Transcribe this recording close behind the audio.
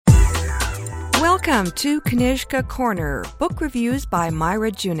Welcome to Knižka Corner, book reviews by Myra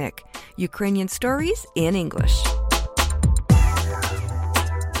Junik, Ukrainian stories in English.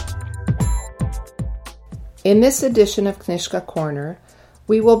 In this edition of Knižka Corner,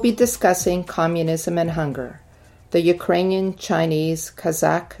 we will be discussing communism and hunger, the Ukrainian, Chinese,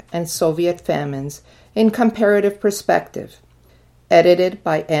 Kazakh, and Soviet famines in comparative perspective, edited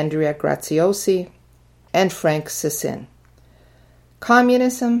by Andrea Graziosi and Frank Sissin.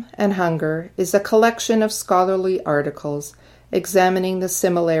 Communism and Hunger is a collection of scholarly articles examining the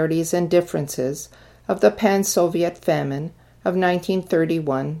similarities and differences of the pan-Soviet famine of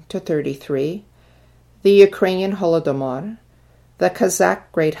 1931-33, the Ukrainian Holodomor, the Kazakh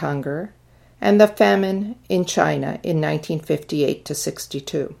Great Hunger, and the famine in China in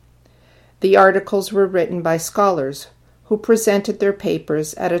 1958-62. The articles were written by scholars who presented their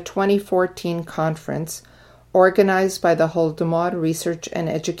papers at a 2014 conference organized by the Holodomor Research and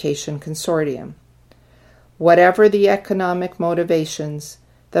Education Consortium. Whatever the economic motivations,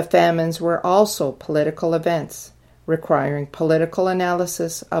 the famines were also political events, requiring political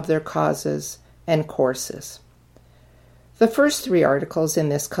analysis of their causes and courses. The first three articles in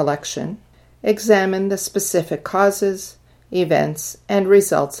this collection examine the specific causes, events, and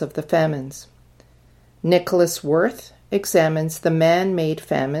results of the famines. Nicholas Wirth examines the man-made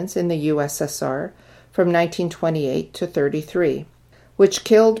famines in the USSR from 1928 to 33, which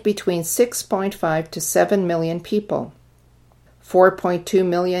killed between 6.5 to 7 million people, 4.2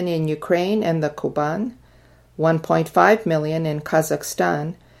 million in Ukraine and the Kuban, 1.5 million in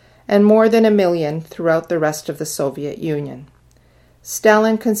Kazakhstan, and more than 1 million throughout the rest of the Soviet Union.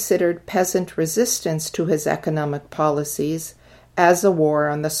 Stalin considered peasant resistance to his economic policies as a war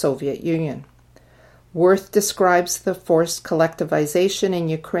on the Soviet Union. Wirth describes the forced collectivization in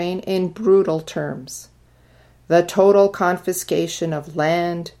Ukraine in brutal terms. The total confiscation of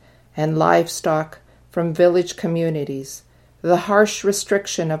land and livestock from village communities, the harsh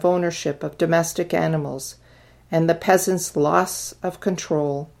restriction of ownership of domestic animals, and the peasants' loss of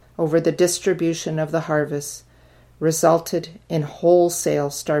control over the distribution of the harvests resulted in wholesale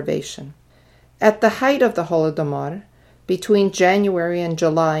starvation. At the height of the Holodomor, between January and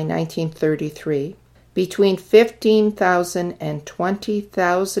July 1933, between 15,000 and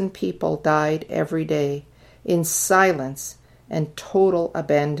 20,000 people died every day in silence and total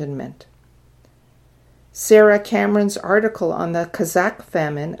abandonment. Sarah Cameron's article on the Kazakh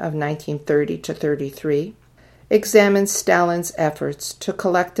famine of 1930-33 examines Stalin's efforts to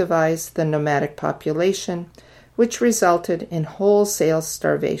collectivize the nomadic population, which resulted in wholesale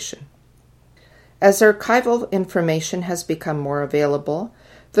starvation. As archival information has become more available,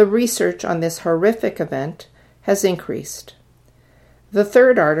 the research on this horrific event has increased. The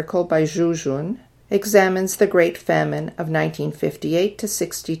third article by Zhu Jun examines the Great Famine of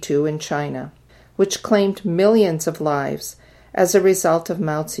 1958-62 in China, which claimed millions of lives as a result of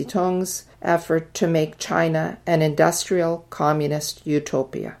Mao Zedong's effort to make China an industrial communist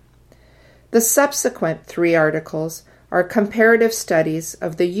utopia. The subsequent three articles are comparative studies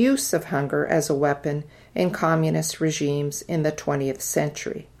of the use of hunger as a weapon in communist regimes in the 20th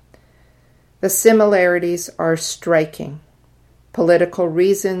century. The similarities are striking. Political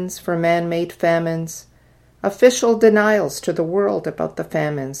reasons for man-made famines, official denials to the world about the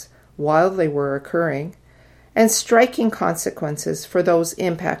famines while they were occurring, and striking consequences for those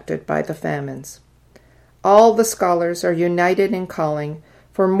impacted by the famines. All the scholars are united in calling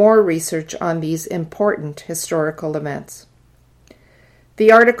for more research on these important historical events.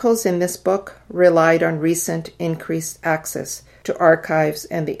 The articles in this book relied on recent increased access to archives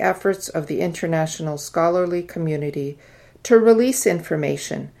and the efforts of the international scholarly community to release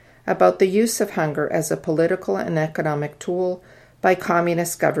information about the use of hunger as a political and economic tool by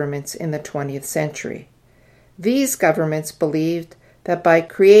communist governments in the 20th century. These governments believed that by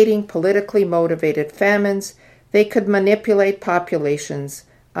creating politically motivated famines, they could manipulate populations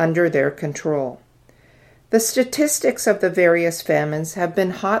under their control. The statistics of the various famines have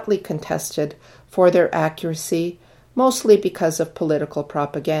been hotly contested for their accuracy, mostly because of political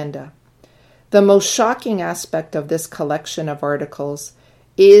propaganda. The most shocking aspect of this collection of articles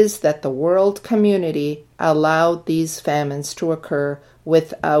is that the world community allowed these famines to occur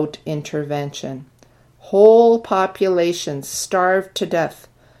without intervention. Whole populations starved to death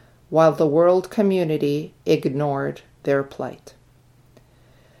while the world community ignored their plight.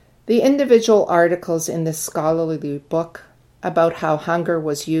 The individual articles in this scholarly book about how hunger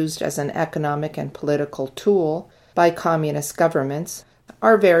was used as an economic and political tool by communist governments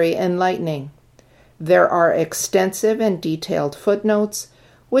are very enlightening. There are extensive and detailed footnotes,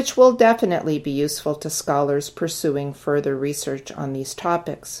 which will definitely be useful to scholars pursuing further research on these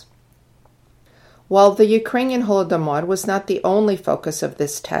topics. While the Ukrainian Holodomor was not the only focus of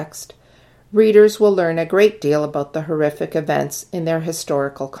this text, readers will learn a great deal about the horrific events in their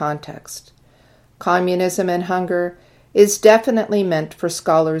historical context. Communism and Hunger is definitely meant for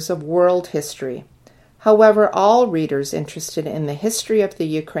scholars of world history. However, all readers interested in the history of the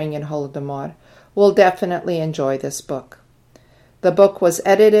Ukrainian Holodomor will definitely enjoy this book. The book was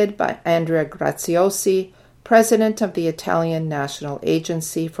edited by Andrea Graziosi, president of the Italian National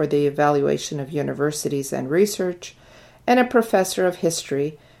Agency for the Evaluation of Universities and Research, and a professor of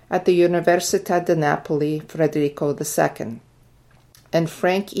history at the Università di Napoli Federico II, and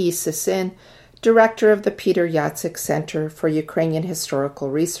Frank E. Sissin, director of the Peter Jacek Center for Ukrainian Historical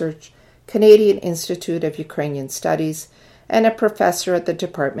Research, Canadian Institute of Ukrainian Studies, and a professor at the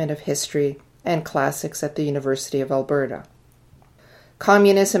Department of History and Classics at the University of Alberta.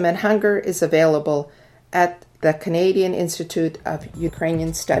 Communism and Hunger is available at the Canadian Institute of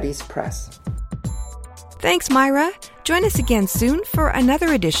Ukrainian Studies Press. Thanks, Myra. Join us again soon for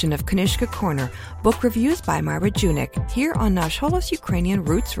another edition of Knižka Corner, book reviews by Myra Junik, here on Nash Holos Ukrainian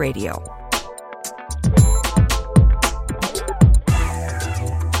Roots Radio.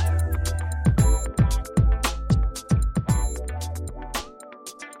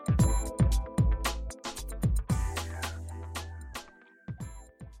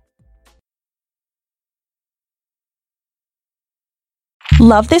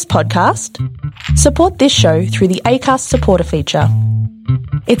 Love this podcast? Support this show through the Acast supporter feature.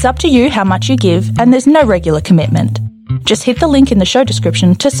 It's up to you how much you give, and there's no regular commitment. Just hit the link in the show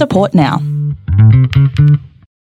description to support now.